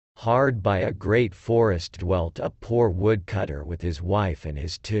Hard by a great forest dwelt a poor woodcutter with his wife and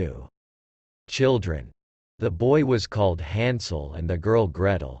his 2 children. The boy was called Hansel and the girl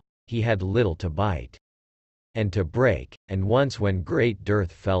Gretel. He had little to bite and to break, and once when great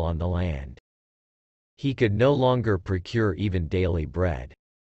dearth fell on the land, he could no longer procure even daily bread.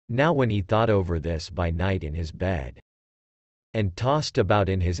 Now when he thought over this by night in his bed, and tossed about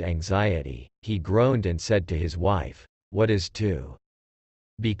in his anxiety, he groaned and said to his wife, "What is to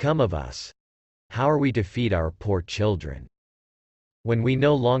become of us? How are we to feed our poor children, when we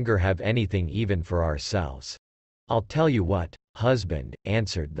no longer have anything even for ourselves?" "I'll tell you what, husband,"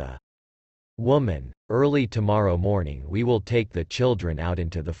 answered the woman, "early tomorrow morning we will take the children out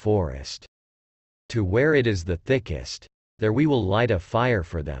into the forest, to where it is the thickest. There we will light a fire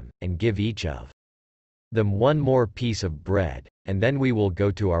for them, and give each of them one more piece of bread, and then we will go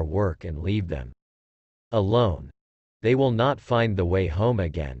to our work and leave them alone. They will not find the way home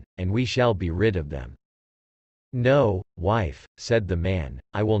again, and we shall be rid of them." "No, wife," said the man,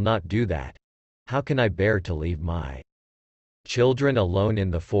 "I will not do that. How can I bear to leave my children alone in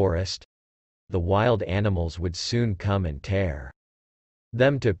the forest? The wild animals would soon come and tear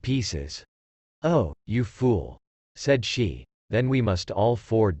them to pieces." "Oh, you fool," said she, "then we must all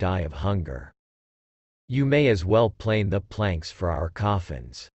 4 die of hunger. You may as well plane the planks for our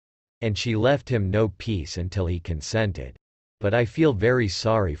coffins." And she left him no peace until he consented. "But I feel very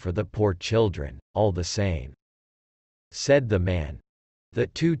sorry for the poor children, all the same," said the man. The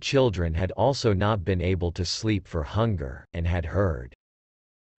 2 children had also not been able to sleep for hunger, and had heard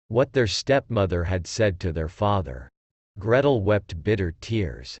what their stepmother had said to their father. Gretel wept bitter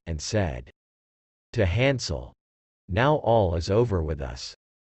tears, and said to Hansel, "Now all is over with us."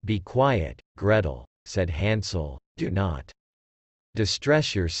 "Be quiet, Gretel," said Hansel, "do not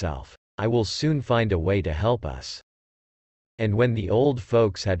distress yourself. I will soon find a way to help us." And when the old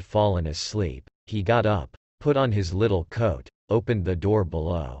folks had fallen asleep, he got up, put on his little coat, opened the door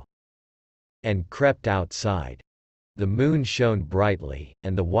below, and crept outside. The moon shone brightly,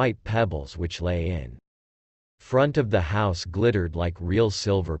 and the white pebbles which lay in front of the house glittered like real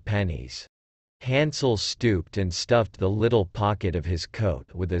silver pennies. Hansel stooped and stuffed the little pocket of his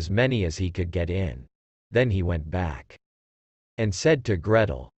coat with as many as he could get in. Then he went back and said to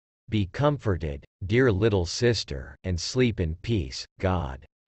Gretel, "Be comforted, dear little sister, and sleep in peace. God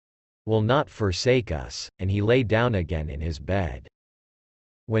will not forsake us," and he lay down again in his bed.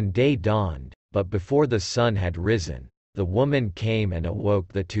 When day dawned, but before the sun had risen, the woman came and awoke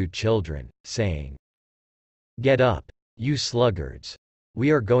the 2 children, saying, "Get up, you sluggards. We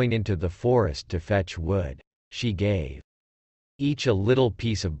are going into the forest to fetch wood." She gave each a little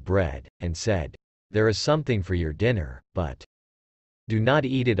piece of bread, and said, "There is something for your dinner, but do not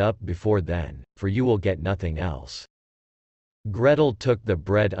eat it up before then, for you will get nothing else." Gretel took the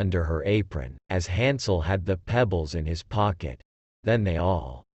bread under her apron, as Hansel had the pebbles in his pocket. Then they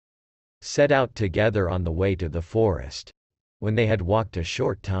all set out together on the way to the forest. When they had walked a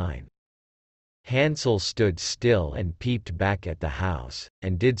short time, Hansel stood still and peeped back at the house,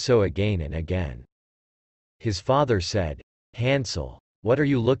 and did so again and again. His father said, "Hansel, what are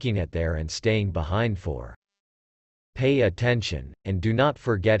you looking at there and staying behind for? Pay attention, and do not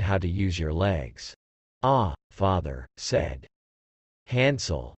forget how to use your legs." "Ah, father," said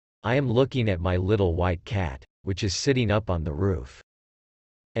Hansel, "I am looking at my little white cat, which is sitting up on the roof,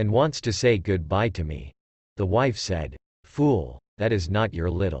 and wants to say good-bye to me." The wife said, "Fool, that is not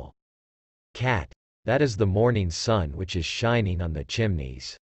your little cat. That is the morning sun which is shining on the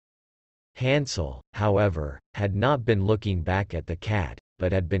chimneys." Hansel, however, had not been looking back at the cat,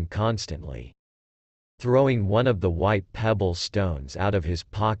 but had been constantly throwing one of the white pebble stones out of his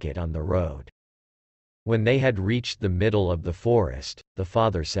pocket on the road. When they had reached the middle of the forest, the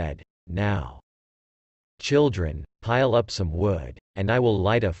father said, "Now, children, pile up some wood, and I will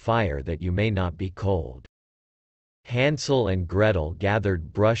light a fire that you may not be cold." Hansel and Gretel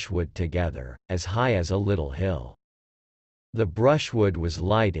gathered brushwood together, as high as a little hill. The brushwood was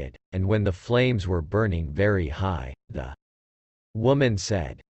lighted, and when the flames were burning very high, the woman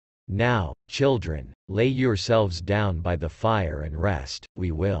said, "Now, children, lay yourselves down by the fire and rest.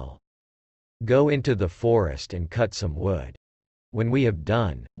 We will go into the forest and cut some wood. When we have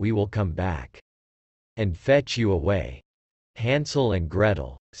done, we will come back and fetch you away." Hansel and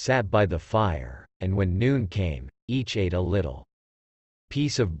Gretel sat by the fire, and when noon came, each ate a little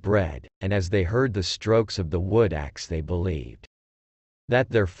piece of bread, and as they heard the strokes of the wood axe they believed that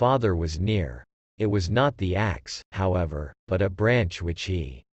their father was near. It was not the axe, however, but a branch which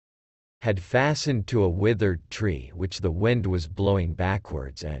he had fastened to a withered tree which the wind was blowing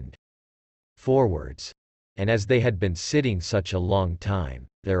backwards and forwards. and as they had been sitting such a long time,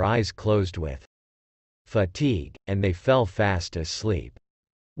 their eyes closed with fatigue, and they fell fast asleep.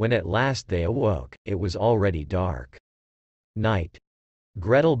 When at last they awoke, it was already dark. Night.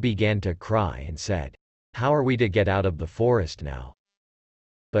 Gretel began to cry and said, "How are we to get out of the forest now?"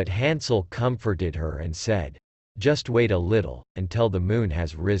 But Hansel comforted her and said, "Just wait a little, until the moon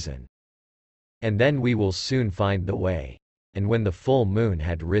has risen. And then we will soon find the way." And when the full moon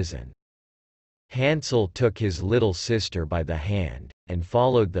had risen, Hansel took his little sister by the hand, and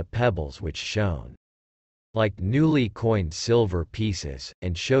followed the pebbles which shone like newly coined silver pieces,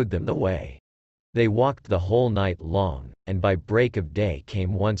 and showed them the way. They walked the whole night long, and by break of day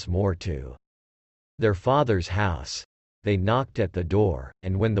came once more to their father's house. They knocked at the door,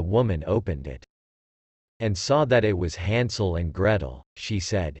 and when the woman opened it, and saw that it was Hansel and Gretel, she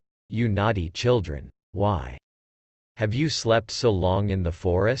said, "You naughty children, why have you slept so long in the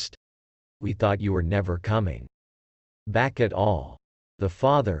forest? We thought you were never coming back at all." The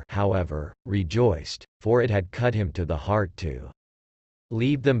father, however, rejoiced, for it had cut him to the heart to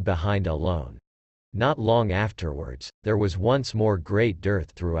leave them behind alone. Not long afterwards, there was once more great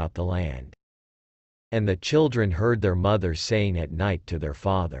dearth throughout the land. And the children heard their mother saying at night to their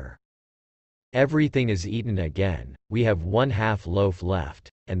father, "Everything is eaten again, we have 1/2 loaf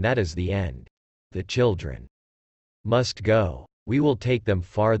left, and that is the end. The children must go. We will take them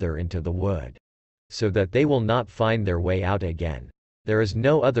farther into the wood, so that they will not find their way out again. There is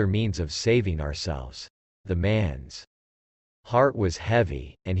no other means of saving ourselves." The man's heart was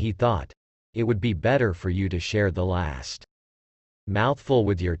heavy, and he thought, "It would be better for you to share the last mouthful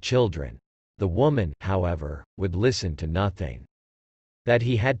with your children." The woman, however, would listen to nothing that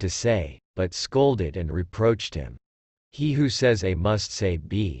he had to say, but scolded and reproached him. He who says A must say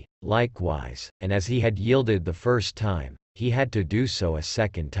B, likewise, and as he had yielded the first time, he had to do so a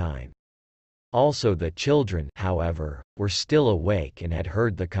second time. Also the children, however, were still awake and had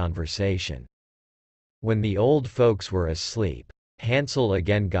heard the conversation. When the old folks were asleep, Hansel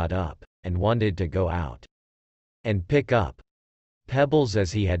again got up, and wanted to go out and pick up pebbles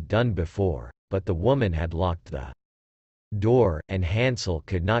as he had done before, but the woman had locked the door, and Hansel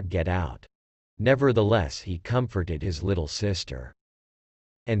could not get out. Nevertheless he comforted his little sister,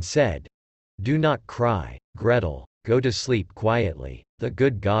 and said, "Do not cry, Gretel, go to sleep quietly, the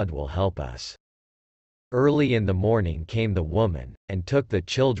good God will help us." Early in the morning came the woman, and took the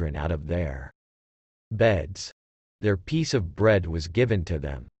children out of their beds. Their piece of bread was given to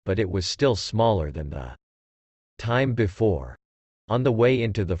them, but it was still smaller than the time before. On the way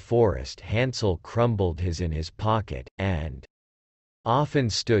into the forest Hansel crumbled his in his pocket, and often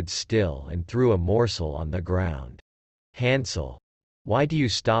stood still and threw a morsel on the ground. "Hansel, why do you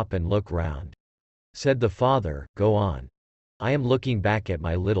stop and look round?" said the father. "Go on. I am looking back at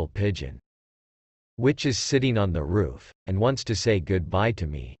my little pigeon, which is sitting on the roof, and wants to say good-bye to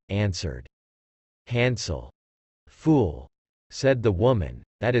me," answered Hansel. "Fool," said the woman,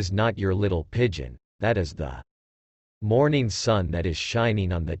 "that is not your little pigeon, that is the morning sun that is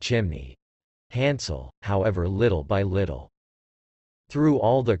shining on the chimney." Hansel, however, little by little threw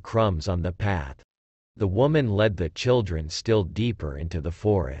all the crumbs on the path. The woman led the children still deeper into the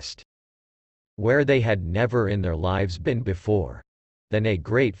forest, where they had never in their lives been before. Then a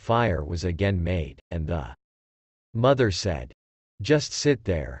great fire was again made, and the mother said, "Just sit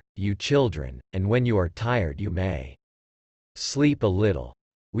there, you children, and when you are tired you may sleep a little.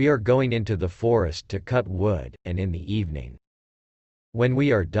 We are going into the forest to cut wood, and in the evening, when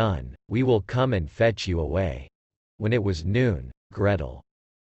we are done, we will come and fetch you away." When it was noon, Gretel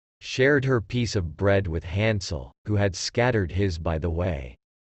shared her piece of bread with Hansel, who had scattered his by the way.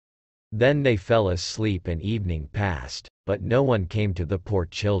 Then they fell asleep and evening passed, but no one came to the poor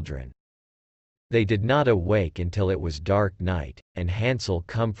children. They did not awake until it was dark night, and Hansel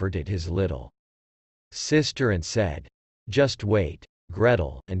comforted his little sister and said, "Just wait,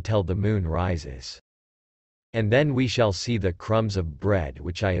 Gretel, until the moon rises. And then we shall see the crumbs of bread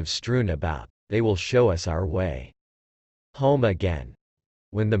which I have strewn about, they will show us our way home again."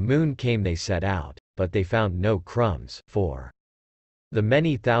 When the moon came they set out, but they found no crumbs, for the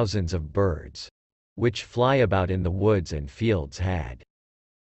many thousands of birds which fly about in the woods and fields had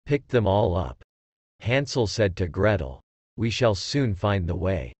picked them all up. Hansel said to Gretel, "We shall soon find the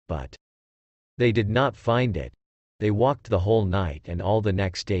way," but they did not find it. They walked the whole night and all the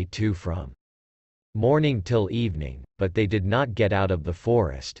next day too, from morning till evening, but they did not get out of the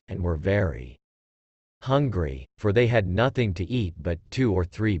forest, and were very hungry, for they had nothing to eat but 2 or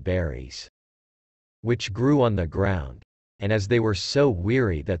 3 berries which grew on the ground, and as they were so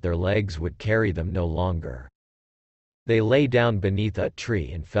weary that their legs would carry them no longer, they lay down beneath a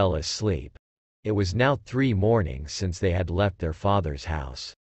tree and fell asleep. It was now 3 mornings since they had left their father's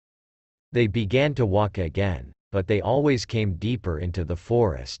house. They began to walk again, but they always came deeper into the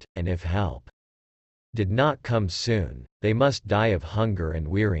forest, and if help did not come soon, they must die of hunger and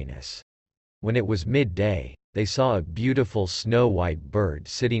weariness. When it was midday, they saw a beautiful snow-white bird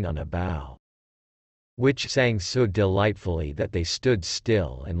sitting on a bough, which sang so delightfully that they stood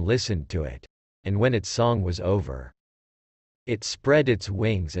still and listened to it, and when its song was over, it spread its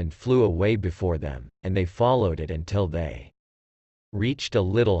wings and flew away before them, and they followed it until they reached a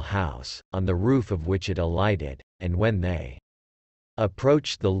little house, on the roof of which it alighted, and when they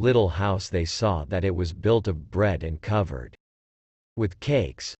approached the little house they saw that it was built of bread and covered with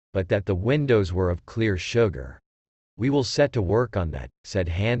cakes, but that the windows were of clear sugar. "We will set to work on that," said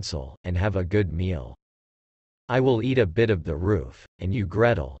Hansel, "and have a good meal. I will eat a bit of the roof, and you,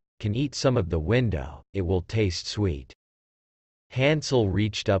 Gretel, can eat some of the window, it will taste sweet." Hansel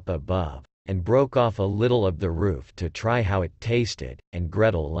reached up above, and broke off a little of the roof to try how it tasted, and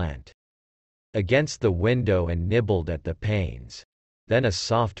Gretel leant against the window and nibbled at the panes. Then a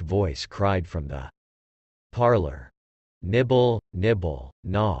soft voice cried from the parlor, "Nibble, nibble,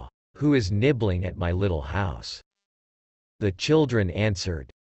 gnaw, who is nibbling at my little house?" The children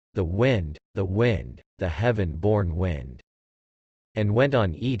answered, the wind, the heaven-born wind," and went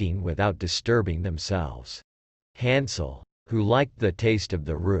on eating without disturbing themselves. Hansel, who liked the taste of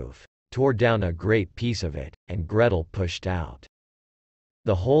the roof, tore down a great piece of it, and Gretel pushed out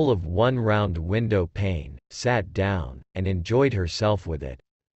the whole of one round window pane, sat down, and enjoyed herself with it.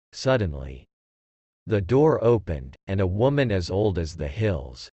 Suddenly, the door opened, and a woman as old as the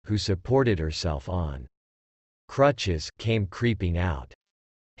hills, who supported herself on crutches, came creeping out.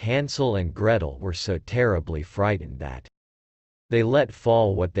 Hansel and Gretel were so terribly frightened that they let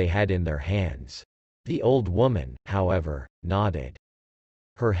fall what they had in their hands. The old woman, however, nodded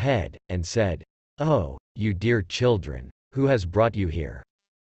her head, and said, "Oh, you dear children, who has brought you here?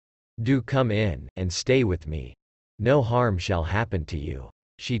 Do come in, and stay with me. No harm shall happen to you."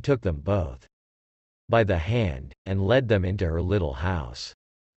 She took them both by the hand, and led them into her little house.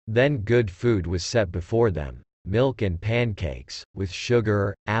 Then good food was set before them, milk and pancakes, with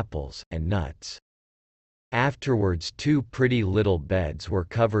sugar, apples, and nuts. Afterwards 2 pretty little beds were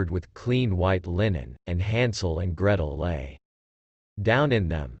covered with clean white linen, and Hansel and Gretel lay down in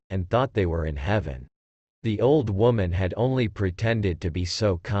them, and thought they were in heaven. The old woman had only pretended to be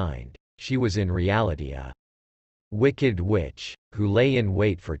so kind; she was in reality a wicked witch, who lay in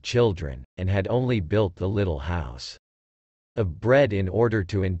wait for children, and had only built the little house of bread in order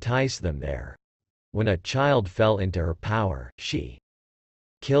to entice them there. When a child fell into her power, she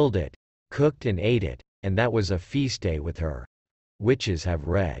killed it, cooked and ate it, and that was a feast day with her. Witches have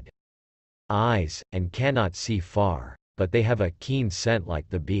red eyes, and cannot see far, but they have a keen scent like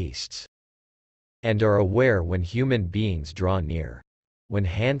the beasts, and are aware when human beings draw near. When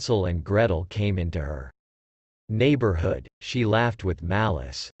Hansel and Gretel came into her neighborhood, she laughed with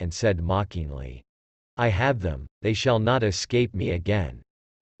malice, and said mockingly, "I have them, they shall not escape me again."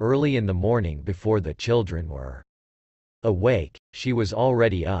 Early in the morning, before the children were awake, she was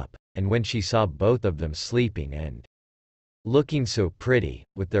already up, and when she saw both of them sleeping and looking so pretty,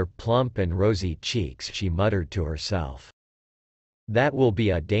 with their plump and rosy cheeks, she muttered to herself, "That will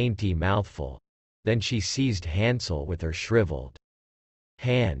be a dainty mouthful." Then she seized Hansel with her shriveled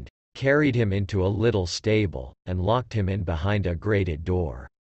hand, carried him into a little stable, and locked him in behind a grated door.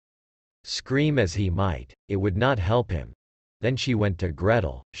 Scream as he might, it would not help him. Then she went to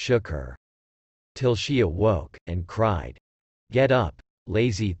Gretel, shook her till she awoke, and cried, "Get up,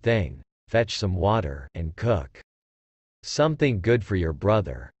 lazy thing, fetch some water, and cook something good for your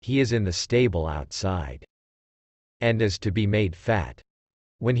brother, he is in the stable outside, and is to be made fat.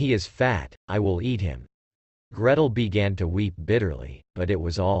 When he is fat, I will eat him." Gretel began to weep bitterly, but it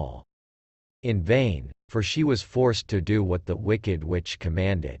was all in vain, for she was forced to do what the wicked witch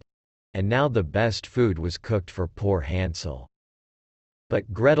commanded. And now the best food was cooked for poor Hansel.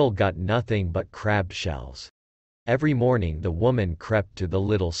 But Gretel got nothing but crab shells. Every morning the woman crept to the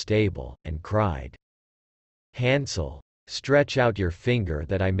little stable, and cried, "Hansel, stretch out your finger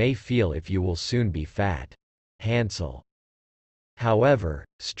that I may feel if you will soon be fat." Hansel, however,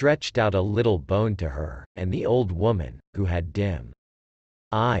 stretched out a little bone to her, and the old woman, who had dim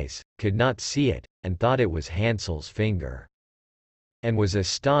eyes, could not see it, and thought it was Hansel's finger, and was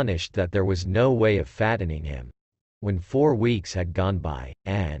astonished that there was no way of fattening him. When 4 weeks had gone by,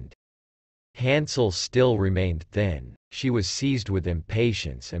 and Hansel still remained thin, she was seized with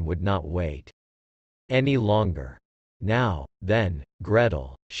impatience and would not wait any longer. "Now, then,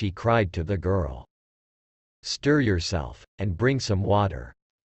 Gretel," she cried to the girl, "stir yourself, and bring some water."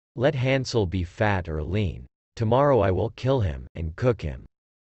 Let Hansel be fat or lean. Tomorrow I will kill him and cook him."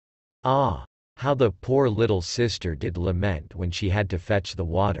 Ah! How the poor little sister did lament when she had to fetch the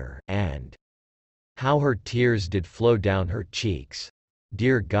water, and how her tears did flow down her cheeks.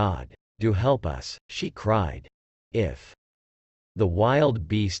 "Dear God, do help us," she cried. "If the wild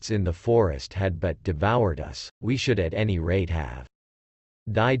beasts in the forest had but devoured us, we should at any rate have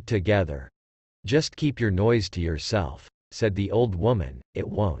died together." "Just keep your noise to yourself," said the old woman, "it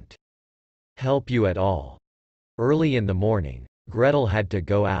won't help you at all." Early in the morning, Gretel had to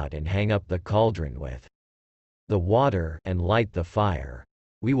go out and hang up the cauldron with the water and light the fire.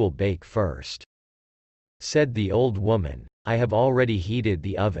 "We will bake first," said the old woman. "I have already heated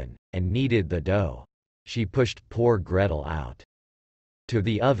the oven, and kneaded the dough." She pushed poor Gretel out to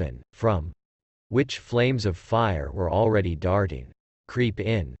the oven, from which flames of fire were already darting. "Creep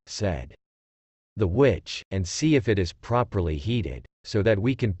in," said the witch, "and see if it is properly heated, so that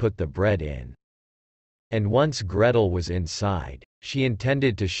we can put the bread in." And once Gretel was inside, she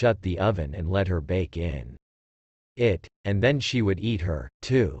intended to shut the oven and let her bake in it, and then she would eat her,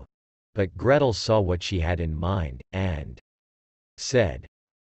 too. But Gretel saw what she had in mind, and said,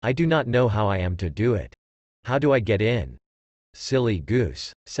 "I do not know how I am to do it. How do I get in?" "Silly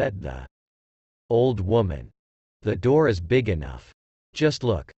goose," said the old woman. "The door is big enough. Just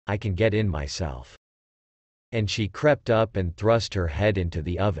look, I can get in myself." And she crept up and thrust her head into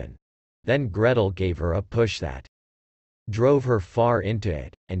the oven. Then Gretel gave her a push that drove her far into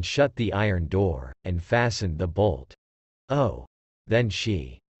it, and shut the iron door, and fastened the bolt. Oh! Then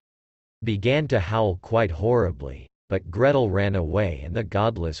she began to howl quite horribly, but Gretel ran away and the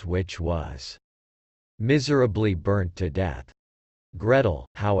godless witch was miserably burnt to death. Gretel,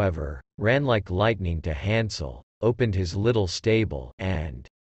 however, ran like lightning to Hansel, opened his little stable, and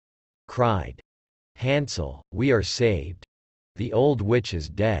cried, "Hansel, we are saved. The old witch is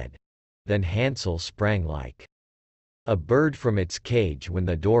dead." Then Hansel sprang like a bird from its cage when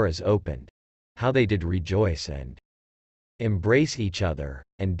the door is opened. How they did rejoice and embrace each other,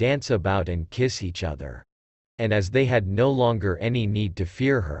 and dance about and kiss each other. And as they had no longer any need to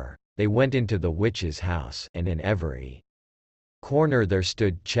fear her, they went into the witch's house, and in every corner there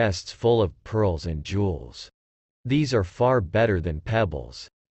stood chests full of pearls and jewels. "These are far better than pebbles,"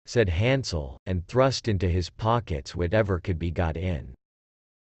 said Hansel, and thrust into his pockets whatever could be got in.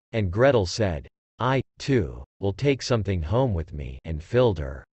 And Gretel said, "I, too, will take something home with me," and filled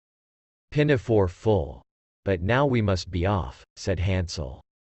her pinafore full. "But now we must be off," said Hansel,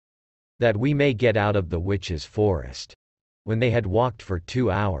 "that we may get out of the witch's forest." When they had walked for 2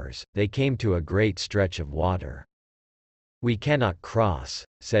 hours, they came to a great stretch of water. "We cannot cross,"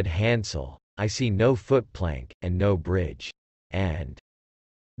 said Hansel. "I see no footplank, and no bridge. And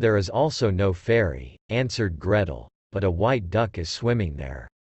there is also no ferry," answered Gretel, "but a white duck is swimming there.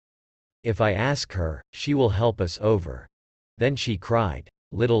 If I ask her, she will help us over." Then she cried,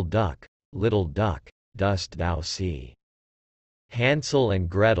 little duck, dost thou see? Hansel and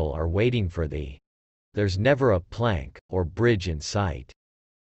Gretel are waiting for thee. There's never a plank, or bridge in sight.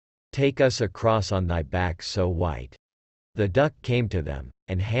 Take us across on thy back so white." The duck came to them,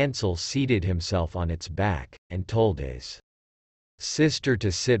 and Hansel seated himself on its back, and told his sister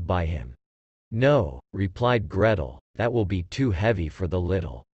to sit by him. "No," replied Gretel, "that will be too heavy for the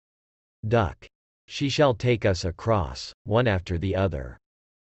little duck. She shall take us across, one after the other."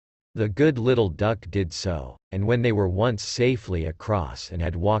 The good little duck did so, and when they were once safely across and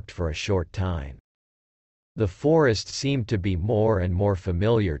had walked for a short time, the forest seemed to be more and more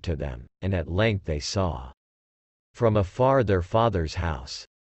familiar to them, and at length they saw from afar their father's house.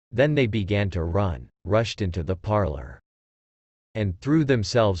 Then they began to run, rushed into the parlor, and threw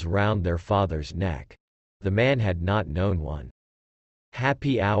themselves round their father's neck. The man had not known one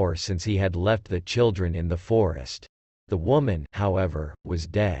happy hour since he had left the children in the forest. The woman, however, was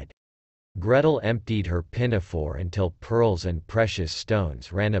dead. Gretel emptied her pinafore until pearls and precious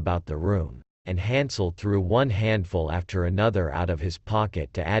stones ran about the room, and Hansel threw one handful after another out of his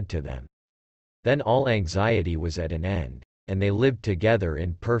pocket to add to them. Then all anxiety was at an end, and they lived together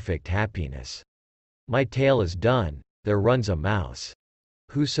in perfect happiness. My tale is done. There runs a mouse.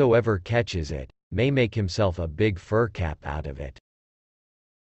 Whosoever catches it may make himself a big fur cap out of it.